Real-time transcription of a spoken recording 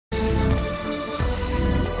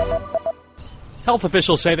Health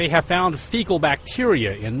officials say they have found fecal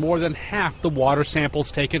bacteria in more than half the water samples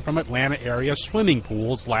taken from Atlanta area swimming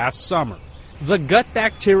pools last summer. The gut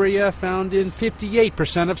bacteria found in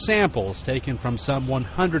 58% of samples taken from some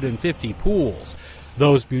 150 pools.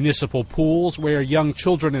 Those municipal pools where young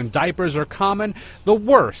children in diapers are common, the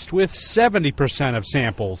worst, with 70% of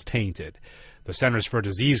samples tainted. The Centers for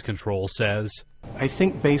Disease Control says, I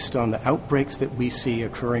think based on the outbreaks that we see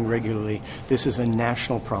occurring regularly, this is a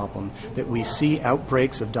national problem, that we see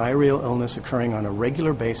outbreaks of diarrheal illness occurring on a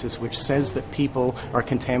regular basis, which says that people are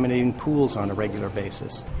contaminating pools on a regular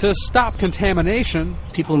basis. To stop contamination,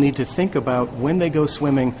 people need to think about when they go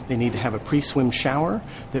swimming, they need to have a pre-swim shower,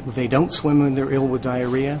 that they don't swim when they're ill with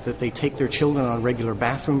diarrhea, that they take their children on regular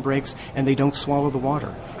bathroom breaks, and they don't swallow the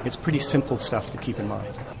water. It's pretty simple stuff to keep in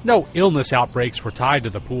mind. No illness outbreaks were tied to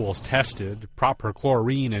the pools tested. Proper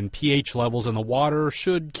chlorine and pH levels in the water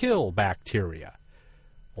should kill bacteria.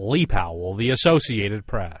 Lee Powell, The Associated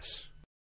Press.